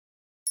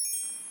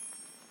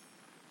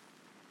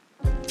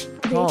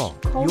Call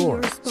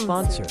your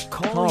sponsor.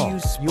 Call you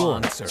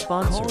sponsor.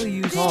 Call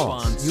your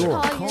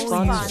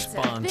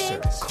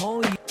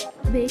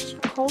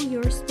Bitch, call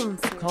your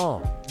sponsor.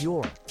 Call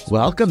your.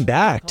 Welcome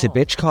back to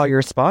Bitch Call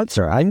Your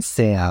Sponsor. I'm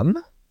Sam.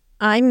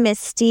 I'm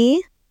Misty.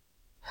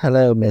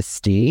 Hello,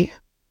 Misty.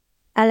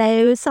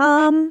 Hello,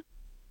 Sam.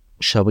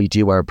 Shall we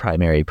do our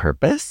primary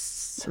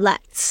purpose?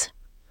 Let's.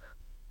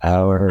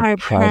 Our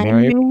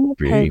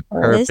primary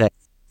purpose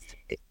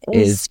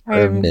is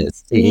for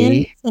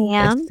Misty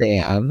and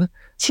Sam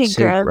to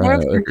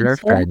grow their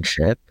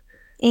friendship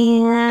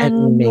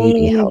and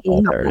maybe help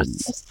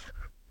others.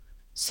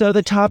 So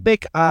the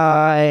topic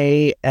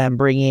I am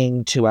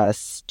bringing to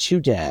us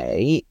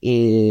today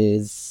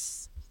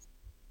is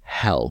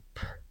help.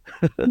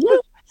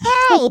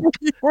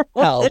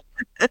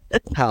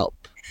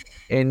 Help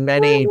in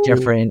many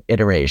different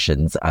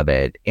iterations of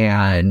it.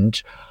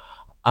 And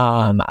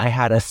I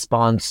had a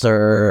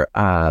sponsor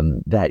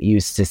that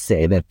used to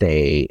say that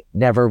they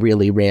never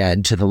really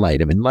ran to the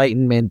light of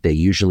enlightenment. They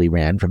usually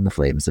ran from the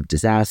flames of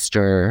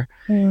disaster.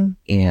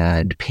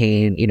 And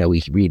pain,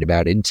 we read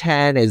about in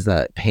 10 is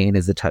that pain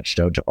is a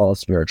touchstone to all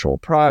spiritual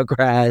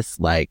progress.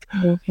 Like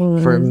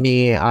for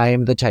me, I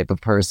am the type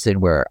of person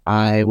where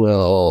I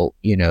will,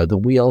 the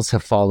wheels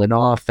have fallen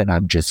off and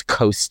I'm just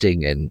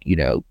coasting and,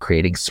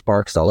 creating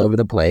sparks all over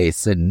the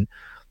place. And,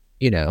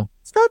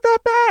 it's not that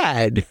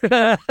bad.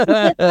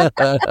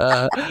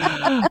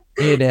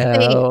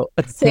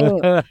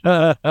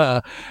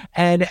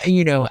 And,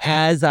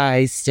 as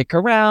I stick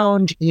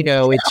around,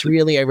 it's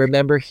really, I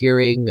remember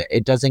hearing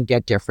it doesn't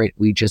get different.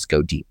 We just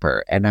go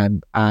deeper.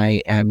 And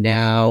I am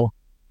now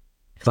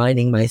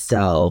finding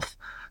myself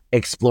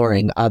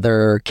exploring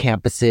other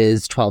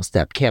campuses,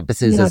 12-step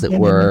campuses, as it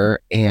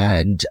were.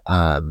 And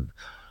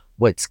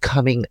what's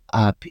coming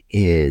up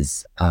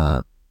is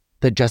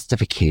the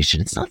justification.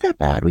 It's not that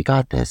bad. We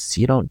got this.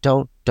 You don't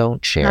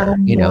share.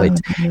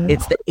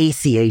 It's the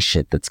ACA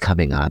shit that's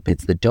coming up.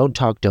 It's the don't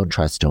talk, don't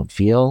trust, don't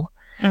feel.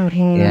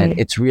 And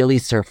it's really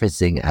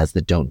surfacing as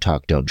the don't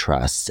talk, don't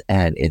trust.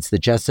 And it's the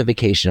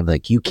justification of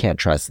like, you can't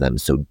trust them.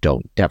 So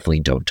definitely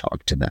don't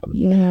talk to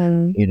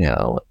them.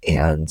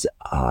 And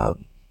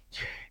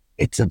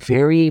it's a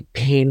very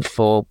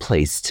painful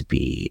place to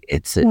be.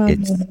 It's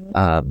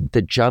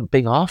the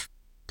jumping off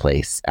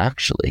place,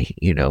 actually,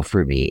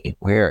 for me,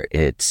 where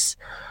it's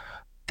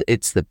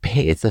the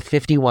pain. It's the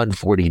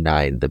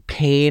 5149. The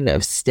pain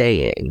of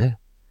staying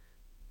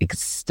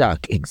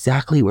stuck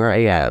exactly where I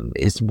am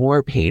is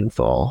more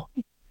painful.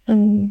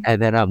 And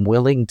then I'm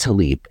willing to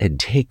leap and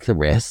take the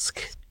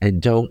risk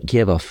and don't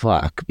give a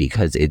fuck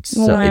because it's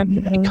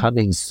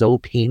becoming so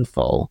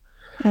painful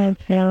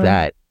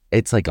that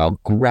it's like I'll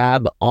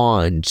grab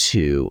on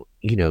to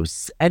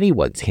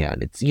anyone's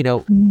hand. It's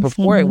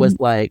before it was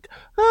like,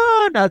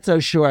 not so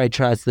sure I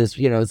trust this.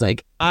 It's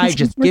like, I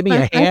just give me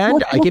a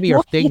hand, give me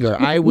your finger,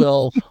 I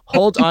will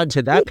hold on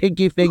to that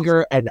pinky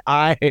finger, and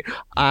I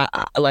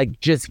like,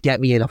 just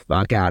get me the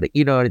fuck out of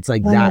it. And it's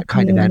like that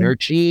kind of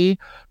energy.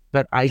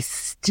 But I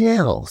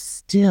still,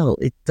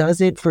 it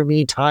doesn't, for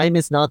me, time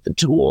is not the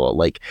tool.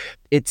 Like,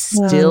 it's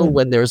still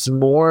when there's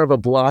more of a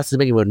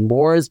blossoming, when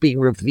more is being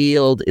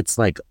revealed, it's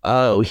like,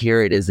 oh,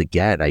 here it is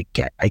again. I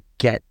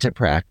get to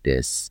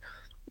practice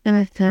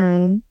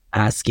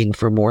asking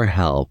for more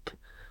help,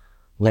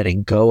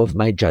 letting go of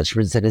my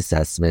judgments and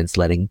assessments,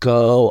 letting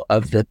go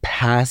of the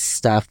past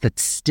stuff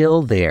that's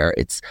still there.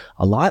 It's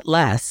a lot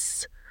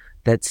less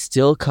that's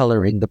still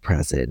coloring the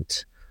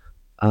present.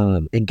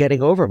 And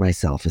getting over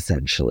myself,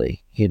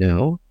 essentially,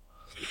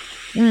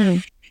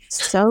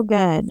 So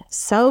good.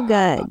 So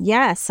good.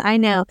 Yes, I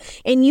know.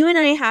 And you and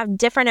I have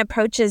different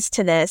approaches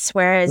to this,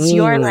 whereas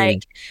you're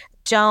like,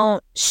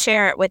 don't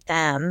share it with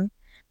them.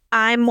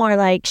 I'm more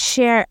like,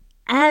 share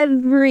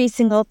every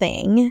single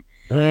thing,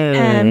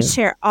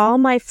 share all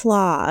my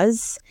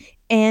flaws,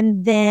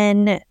 and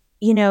then,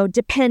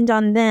 depend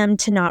on them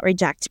to not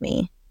reject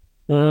me.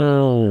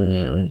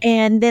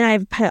 And then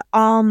I've put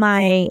all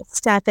my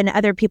stuff in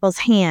other people's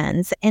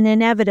hands, and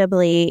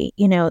inevitably,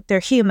 they're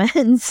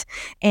humans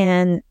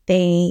and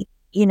they,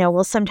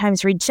 will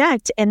sometimes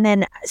reject. And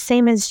then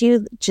same as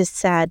you just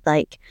said,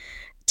 like,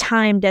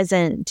 time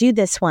doesn't do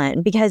this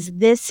one, because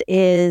this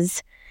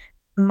is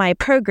my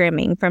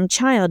programming from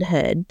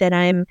childhood that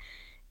I'm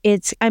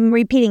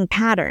repeating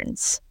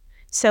patterns.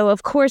 So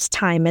of course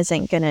time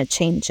isn't going to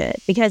change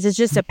it, because it's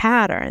just a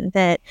pattern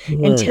that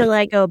until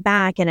I go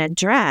back and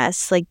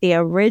address like the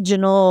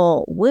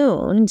original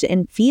wound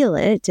and feel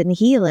it and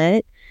heal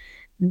it,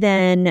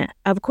 then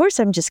of course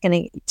time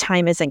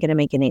isn't going to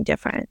make any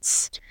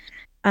difference.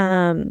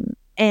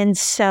 And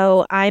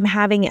so I'm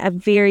having a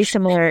very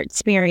similar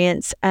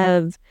experience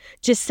of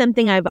just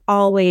something I've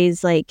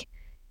always like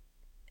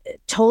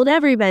told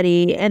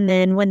everybody. And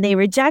then when they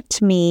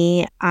reject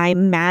me,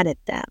 I'm mad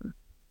at them.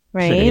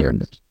 Right.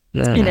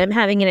 Yeah. And I'm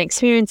having an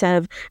experience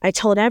of, I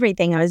told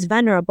everything. I was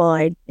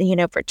vulnerable.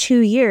 For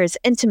 2 years,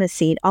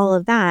 intimacy, all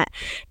of that.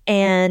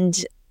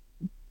 And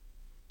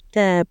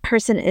the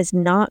person is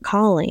not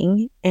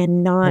calling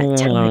and not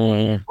telling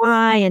me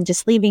why and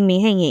just leaving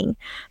me hanging.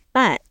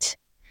 But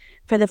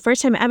for the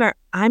first time ever,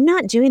 I'm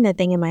not doing the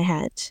thing in my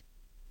head.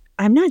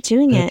 I'm not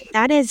doing it.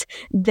 That is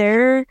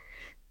their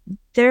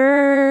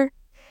problem.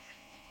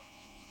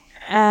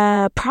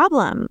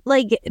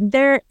 Like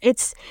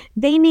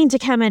they need to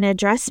come and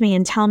address me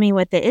and tell me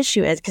what the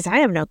issue is, because I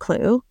have no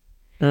clue.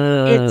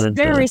 It's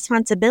their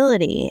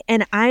responsibility,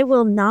 and I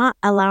will not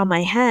allow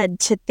my head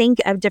to think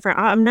of different.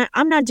 I'm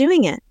not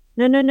doing it.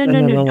 No.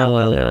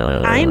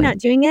 I'm not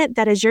doing it.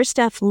 That is your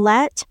stuff.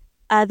 Let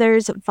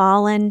others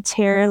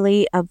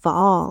voluntarily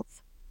evolve.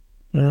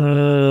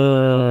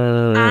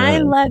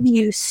 I love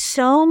you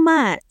so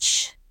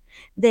much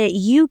that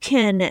you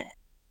can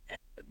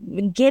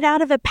get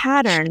out of a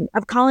pattern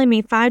of calling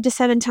me 5 to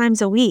 7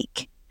 times a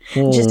week.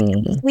 Just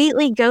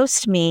completely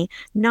ghost me,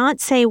 not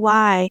say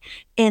why,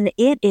 and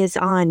it is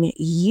on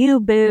you,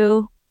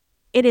 boo.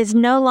 It is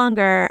no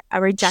longer a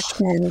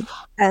rejection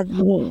of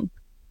me.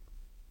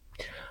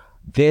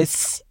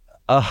 This,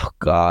 oh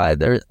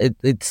God,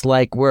 it's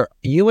like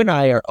you and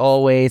I are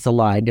always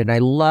aligned, and I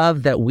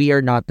love that we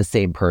are not the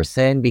same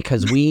person,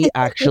 because we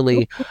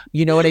actually,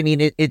 you know what I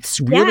mean? It's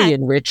really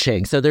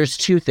enriching. So there's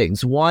 2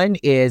 things. One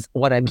is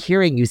what I'm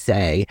hearing you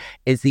say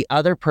is the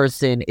other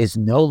person is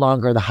no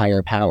longer the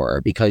higher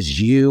power because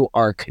you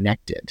are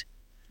connected.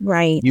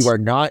 Right. You are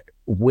not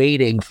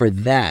waiting for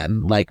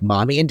them, like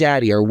mommy and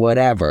daddy or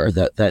whatever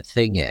that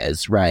thing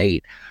is,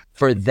 right?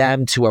 For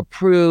them to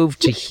approve,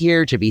 to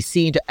hear, to be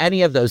seen, to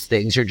any of those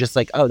things. You're just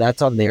like, oh,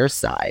 that's on their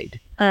side.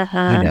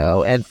 You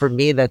know? And for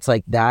me, that's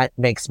like, that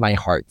makes my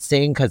heart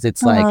sing, because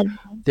it's like,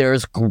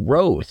 there's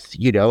growth,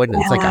 you know? And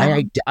it's like,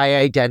 I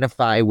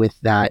identify with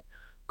that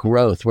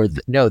growth where,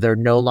 no, they're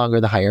no longer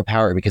the higher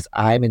power, because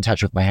I'm in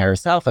touch with my higher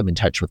self. I'm in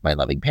touch with my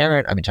loving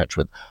parent. I'm in touch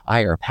with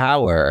higher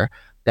power.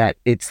 That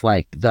it's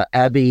like the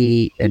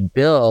Ebby and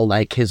Bill,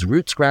 like his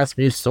roots grasp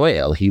new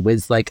soil. He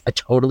was like a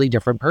totally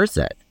different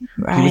person.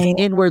 Right. He was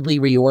inwardly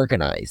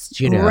reorganized,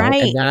 you know?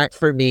 Right. And that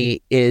for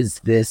me is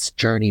this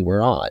journey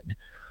we're on.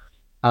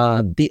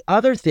 The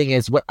other thing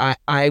is what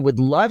I would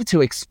love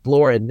to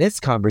explore in this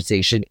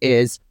conversation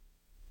is,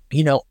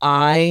 you know,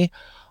 I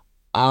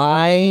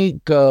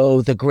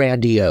go the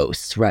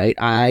grandiose, right?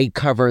 I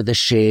cover the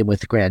shame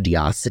with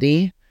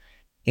grandiosity.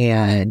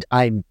 And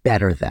I'm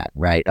better than,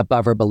 right?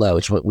 Above or below,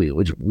 it's what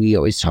we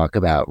always talk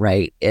about,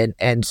 right?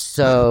 And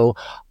so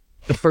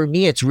for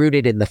me, it's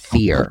rooted in the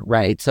fear,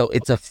 right? So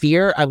it's a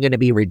fear I'm going to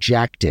be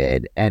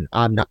rejected, and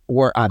I'm not,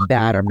 or I'm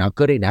bad, I'm not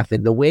good enough.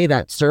 And the way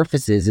that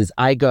surfaces is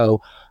I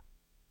go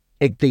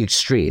at the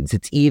extremes.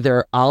 It's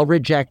either I'll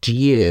reject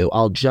you,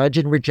 I'll judge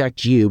and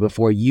reject you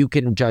before you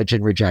can judge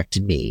and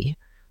reject me.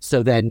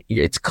 So then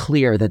it's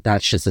clear that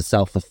that's just a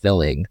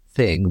self-fulfilling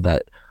thing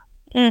that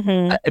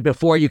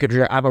before you could,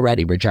 I'm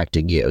already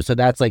rejecting you. So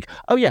that's like,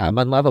 oh yeah, I'm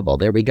unlovable.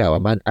 There we go.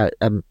 I'm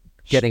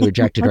getting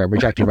rejected, or I'm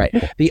rejected, right?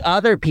 The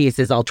other piece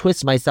is I'll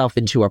twist myself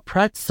into a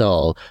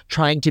pretzel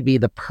trying to be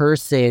the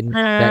person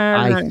that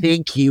I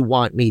think you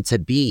want me to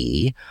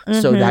be,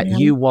 so that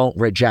you won't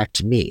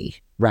reject me,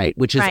 right?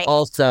 Which is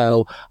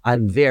also,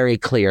 I'm very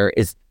clear,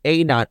 is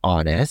A, not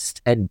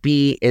honest, and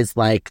B, is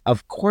like,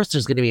 of course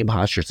there's going to be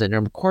imposter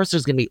syndrome. Of course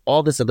there's going to be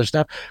all this other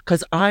stuff,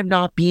 because I'm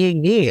not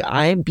being me.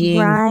 I'm being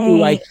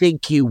who I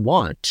think you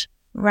want.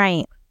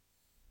 Right.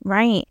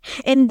 Right.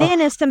 And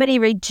then if somebody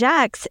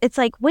rejects, it's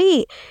like,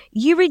 wait,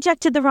 you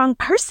rejected the wrong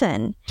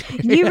person.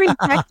 You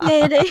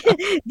rejected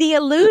the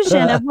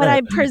illusion of what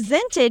I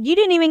presented. You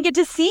didn't even get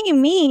to see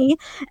me.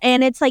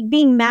 And it's like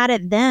being mad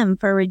at them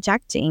for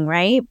rejecting,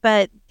 right?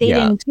 But they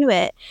didn't do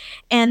it.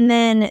 And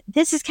then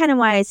this is kind of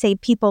why I say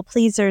people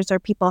pleasers or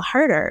people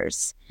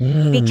hurters,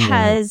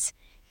 because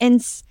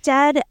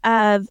instead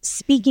of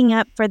speaking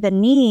up for the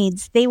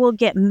needs, they will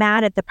get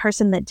mad at the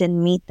person that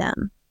didn't meet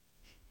them.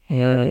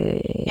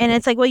 And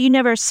it's like, well, you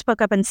never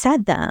spoke up and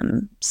said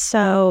them.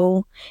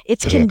 So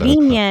it's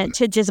convenient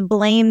to just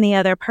blame the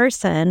other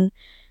person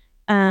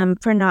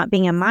for not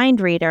being a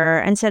mind reader,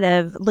 instead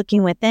of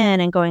looking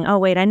within and going, oh,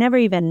 wait, I never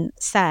even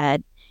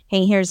said,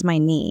 hey, here's my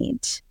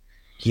need.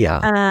 Yeah.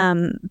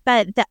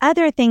 But the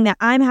other thing that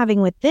I'm having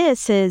with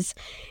this is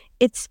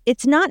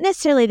it's not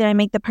necessarily that I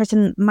make the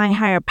person my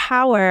higher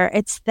power.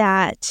 It's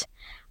that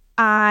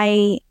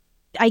I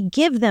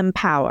give them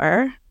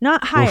power,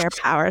 not higher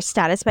power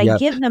status, but I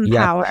give them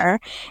power.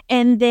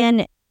 And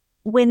then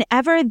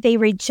whenever they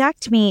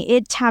reject me,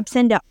 it taps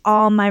into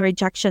all my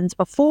rejections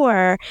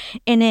before,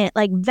 and it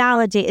like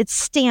validates, it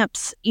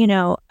stamps, you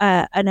know,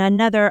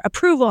 another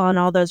approval on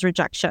all those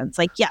rejections.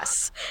 Like,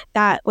 yes,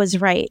 that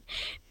was right.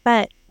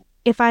 But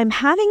if I'm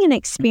having an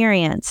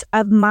experience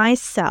of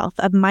myself,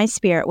 of my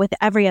spirit with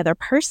every other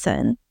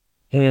person,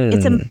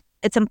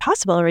 it's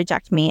impossible to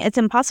reject me. It's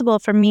impossible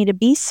for me to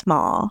be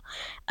small.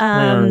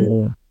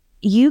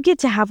 You get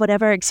to have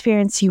whatever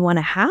experience you want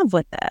to have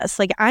with this.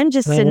 Like, I'm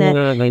just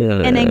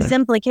an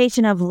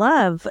exemplification of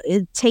love.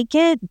 Take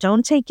it,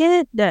 don't take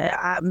it,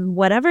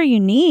 whatever you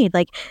need.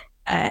 Like,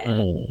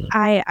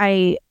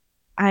 I've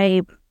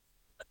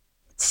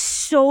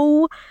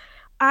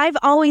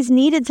always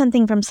needed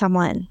something from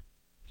someone.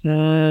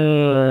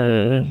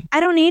 I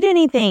don't need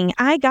anything.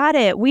 I got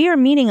it. We are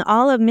meeting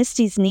all of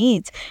Misty's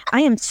needs. I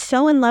am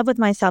so in love with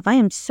myself. I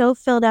am so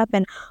filled up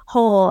and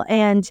whole,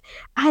 and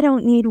I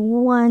don't need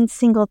one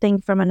single thing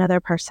from another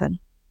person.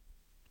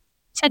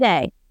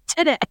 Today.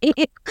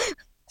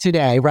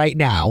 Today, right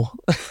now.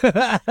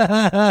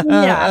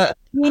 Yeah.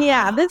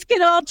 This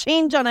could all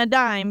change on a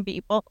dime,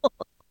 people.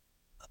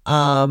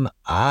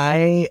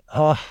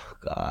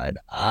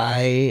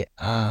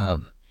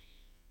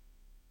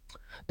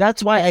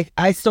 That's why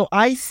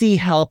I see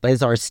help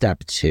as our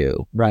step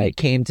 2, right?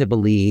 Came to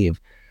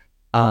believe,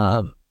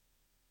 for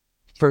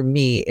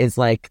me is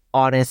like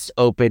honest,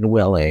 open,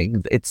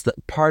 willing. It's the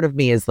part of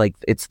me is like,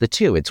 it's the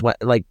 2. It's what,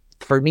 like,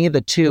 for me,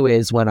 the 2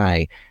 is when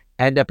I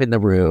end up in the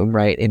room,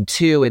 right? And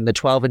 2 in the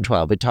 12 and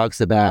 12, it talks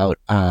about,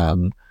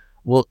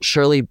 will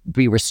surely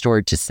be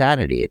restored to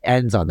sanity. It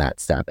ends on that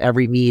step.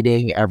 Every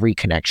meeting, every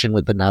connection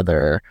with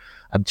another,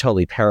 I'm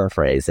totally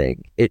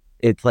paraphrasing.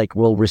 It's like,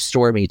 will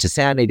restore me to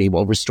sanity,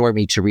 will restore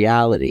me to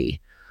reality.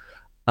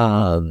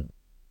 And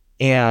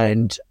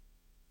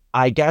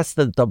I guess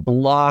that the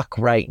block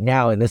right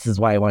now, and this is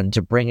why I wanted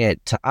to bring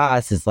it to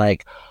us, is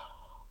like,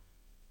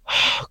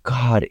 oh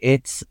God,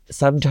 it's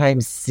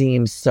sometimes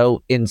seems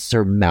so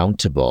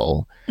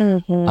insurmountable.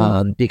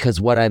 Because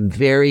what I'm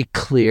very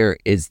clear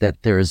is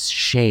that there's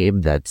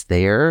shame that's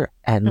there,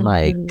 and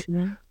like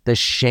the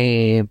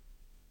shame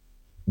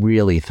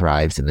really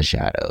thrives in the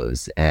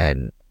shadows.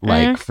 And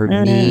like for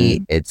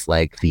me, it's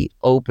like the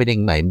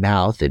opening my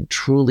mouth and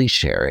truly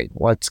sharing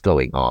what's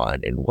going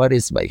on and what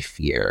is my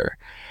fear.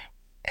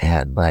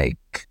 And like,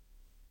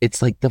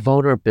 it's like the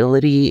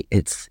vulnerability,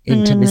 it's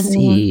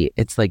intimacy,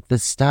 it's like the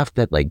stuff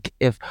that like,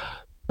 if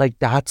like,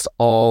 that's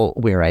all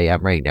where I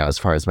am right now as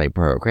far as my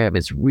program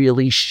is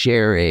really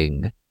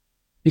sharing.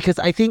 Because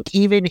I think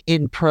even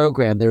in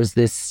program, there's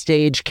this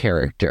stage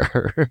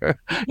character,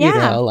 you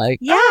know, like,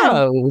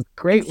 oh,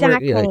 great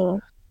work.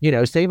 Like, you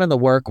know, same in the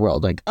work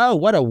world, like, oh,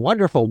 what a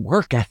wonderful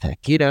work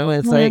ethic, you know,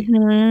 it's like,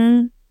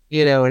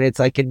 you know, and it's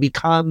like, can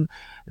become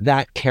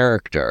that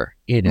character,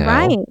 you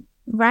know.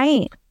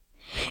 Right.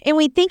 And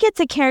we think it's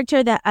a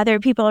character that other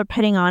people are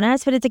putting on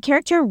us, but it's a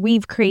character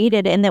we've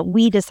created and that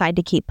we decide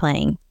to keep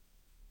playing.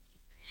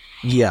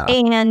 Yeah.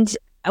 And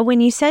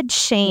when you said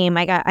shame,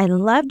 I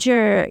loved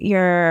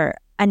your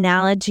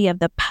analogy of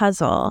the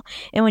puzzle.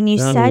 And when you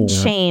said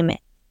shame,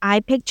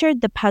 I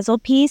pictured the puzzle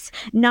piece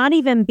not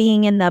even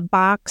being in the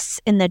box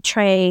in the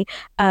tray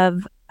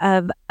of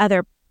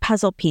other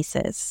puzzle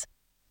pieces.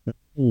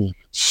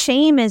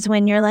 Shame is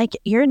when you're like,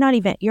 you're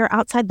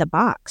outside the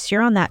box.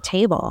 You're on that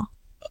table.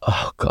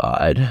 Oh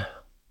God.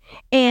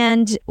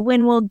 And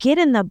when we'll get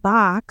in the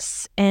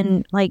box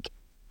and like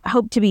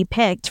hope to be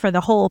picked for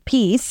the whole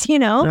piece, you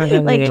know,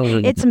 like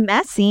it's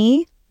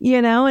messy, you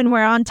know, and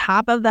we're on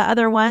top of the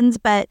other ones,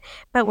 but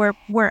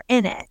we're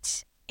in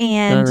it.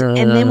 And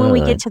then when we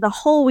get to the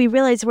whole, we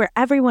realize we're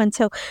everyone.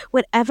 So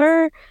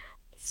whatever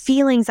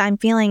feelings I'm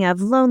feeling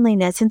of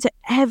loneliness, and so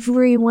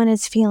everyone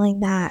is feeling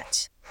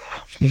that.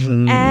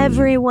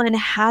 Everyone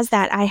has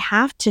that. I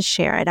have to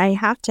share it. I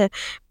have to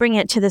bring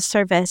it to the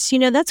surface. You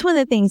know, that's one of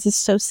the things that's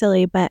so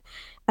silly, but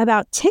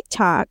about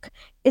TikTok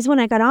is when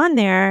I got on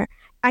there,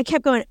 I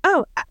kept going,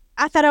 oh,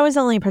 I thought I was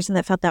the only person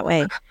that felt that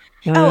way.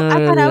 Oh,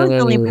 I thought I was the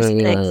only person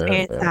that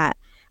experienced that.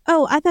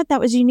 Oh, I thought that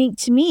was unique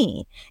to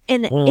me.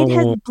 And it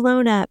has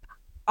blown up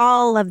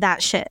all of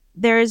that shit.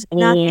 There's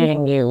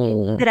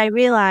nothing that I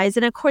realized.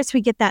 And of course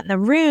we get that in the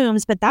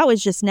rooms, but that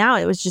was just now.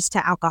 It was just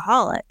to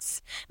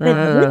alcoholics. But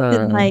this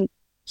is like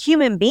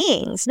human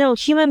beings. No,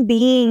 human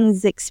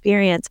beings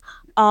experience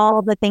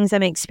all the things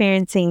I'm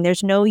experiencing.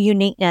 There's no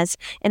uniqueness.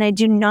 And I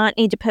do not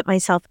need to put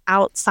myself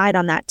outside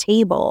on that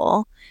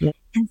table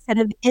instead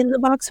of in the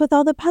box with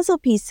all the puzzle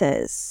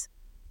pieces.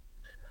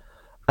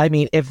 I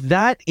mean, if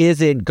that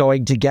isn't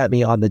going to get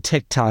me on the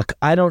TikTok,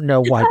 I don't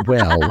know what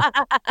will.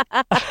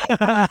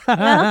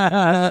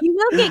 Well, you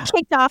will get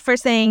kicked off for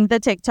saying the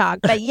TikTok,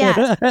 but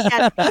yes, we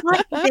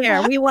want you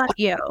there. We want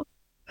you.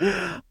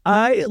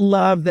 I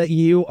love that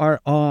you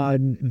are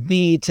on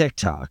the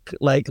TikTok,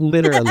 like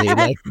literally,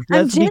 like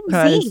just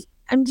because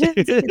I'm Gen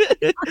Z.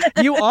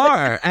 You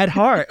are at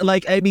heart,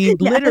 like I mean,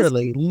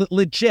 literally,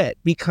 legit,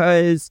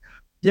 because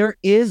there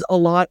is a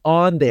lot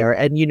on there.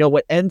 And you know,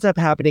 what ends up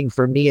happening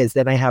for me is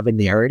then I have a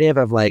narrative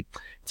of like,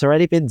 it's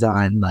already been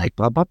done, like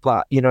blah, blah,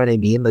 blah. You know what I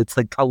mean? It's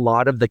like a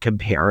lot of the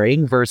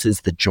comparing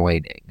versus the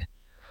joining,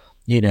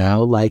 you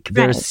know, like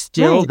there's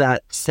still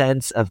that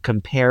sense of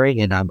comparing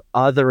and I'm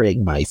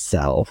othering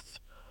myself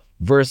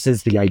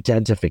versus the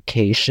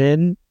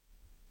identification,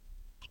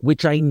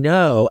 which I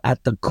know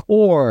at the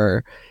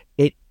core,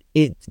 it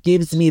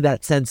gives me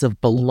that sense of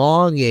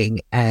belonging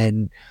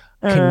and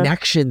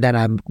connection that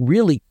I'm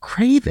really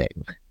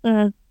craving.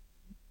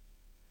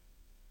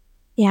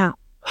 Yeah.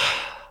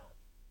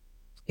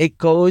 It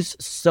goes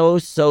so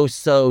deep.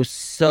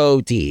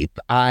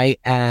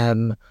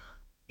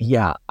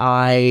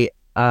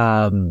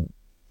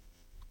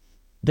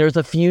 There's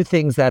a few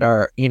things that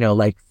are, you know,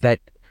 like that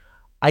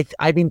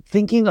I've been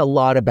thinking a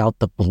lot about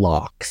the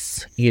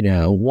blocks.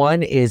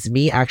 One is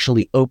me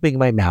actually opening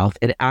my mouth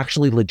and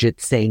actually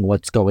legit saying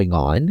what's going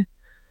on,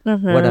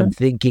 what I'm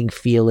thinking,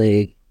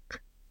 feeling,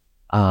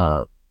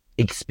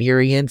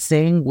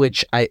 experiencing,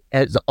 which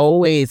as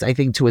always, I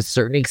think to a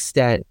certain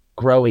extent,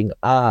 growing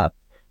up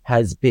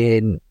has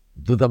been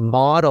the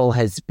model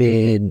has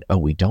been, oh,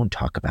 we don't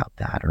talk about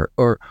that,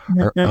 or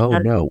oh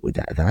no,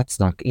 that's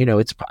not,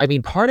 it's,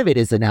 part of it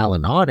is an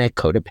Al-Anon-ic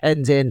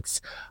codependence,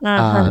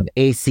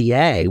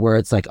 ACA, where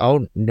it's like,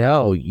 oh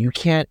no, you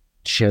can't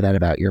share that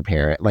about your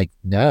parent. Like,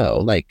 no,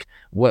 like,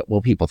 what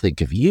will people think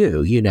of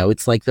you?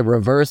 It's like the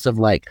reverse of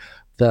like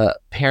the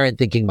parent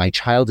thinking my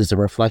child is a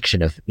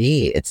reflection of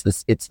me. It's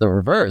the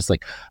reverse.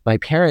 Like, my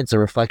parent's a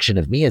reflection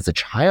of me as a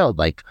child.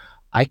 Like,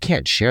 I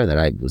can't share that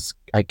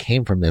I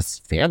came from this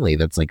family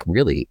that's like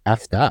really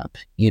effed up,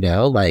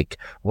 like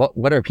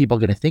what are people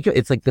going to think of?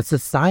 It's like the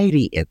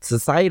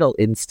societal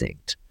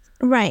instinct.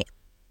 Right.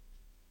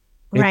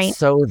 Right.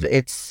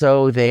 It's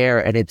so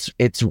there, and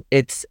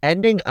it's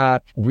ending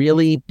up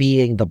really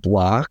being the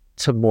block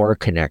to more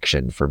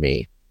connection for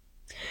me.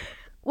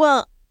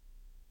 Well,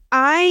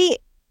 I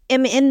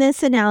am in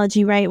this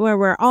analogy, right, where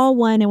we're all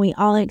one and we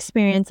all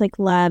experience like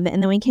love,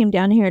 and then we came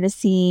down here to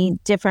see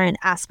different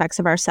aspects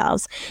of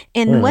ourselves.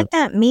 And what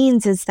that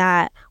means is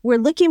that we're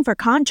looking for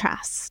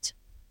contrast.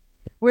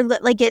 We're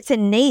like, it's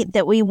innate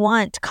that we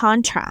want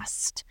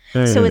contrast.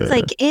 So it's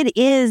like, it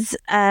is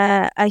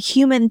a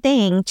human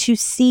thing to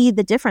see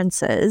the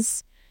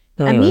differences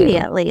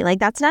immediately. Like,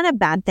 that's not a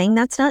bad thing.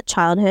 That's not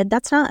childhood.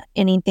 That's not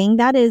anything.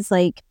 That is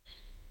like,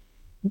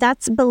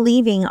 that's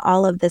believing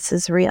all of this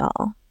is real.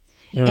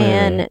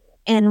 And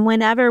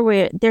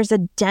whenever there's a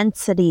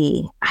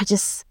density,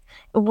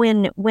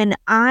 when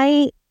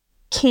I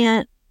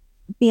can't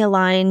be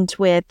aligned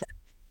with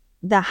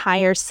the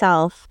higher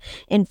self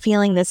and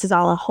feeling this is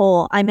all a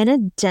whole, I'm in a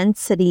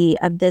density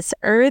of this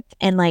earth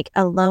and like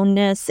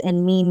aloneness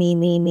and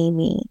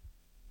me.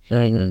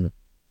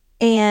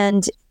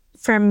 And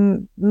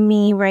from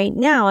me right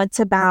now, it's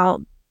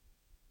about,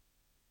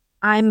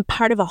 I'm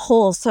part of a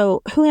whole.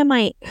 So who am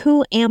I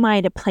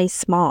to play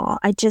small?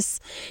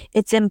 It's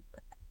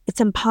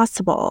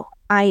impossible.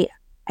 I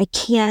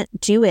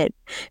can't do it,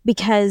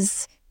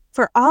 because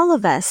for all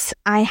of us,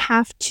 I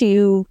have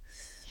to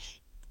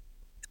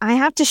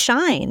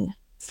shine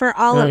for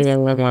all of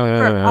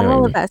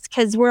us,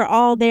 because we're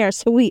all there.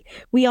 So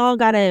we all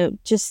gotta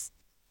just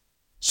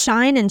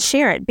shine and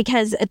share it,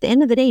 because at the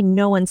end of the day,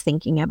 no one's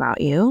thinking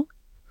about you.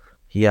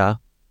 Yeah.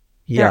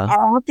 They're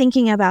all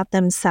thinking about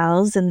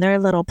themselves and their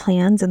little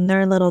plans and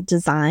their little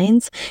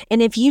designs.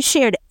 And if you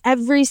shared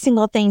every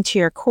single thing to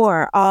your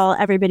core, all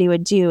everybody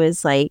would do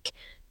is like,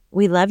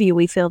 we love you.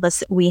 We feel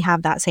this. We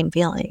have that same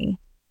feeling.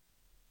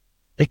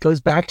 It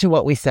goes back to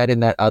what we said in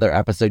that other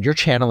episode. You're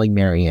channeling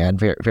Marianne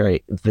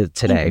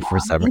today for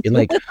some reason.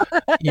 Like,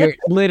 you're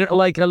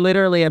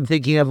literally, I'm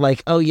thinking of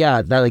like, oh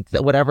yeah, that like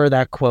whatever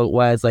that quote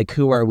was, like,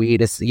 who are we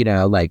to,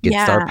 like,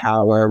 it's our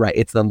power, right?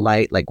 It's the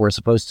light, like we're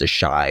supposed to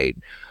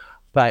shine.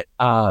 But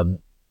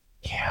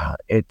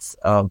it's,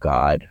 oh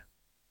God.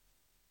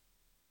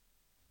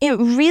 It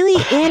really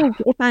is.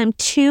 If I'm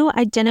too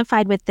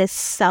identified with this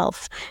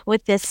self,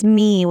 with this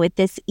me, with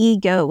this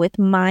ego, with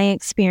my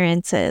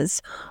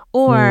experiences,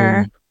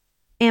 or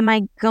am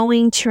I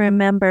going to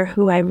remember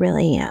who I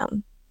really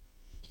am?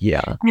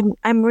 Yeah.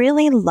 I'm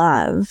really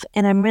love,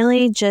 and I'm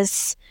really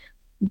just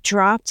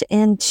dropped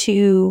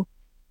into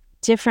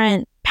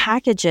different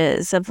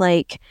packages of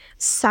like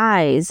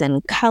size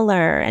and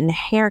color and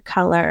hair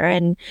color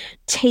and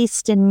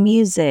taste in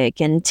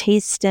music and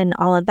taste in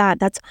all of that.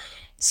 That's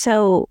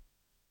so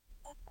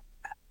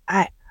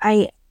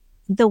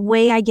the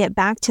way I get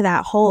back to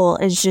that whole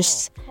is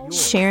just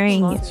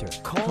sharing.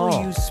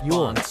 Call you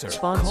sponsor.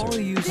 Call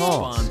you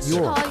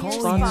sponsor.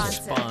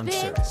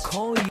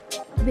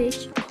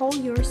 Bitch, call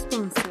your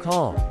sponsor.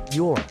 Call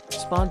your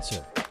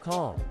sponsor.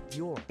 Call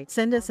your.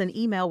 Send us an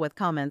email with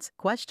comments,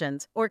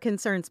 questions, or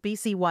concerns,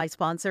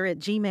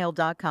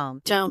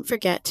 bcysponsor@gmail.com. Don't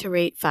forget to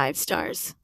rate 5 stars.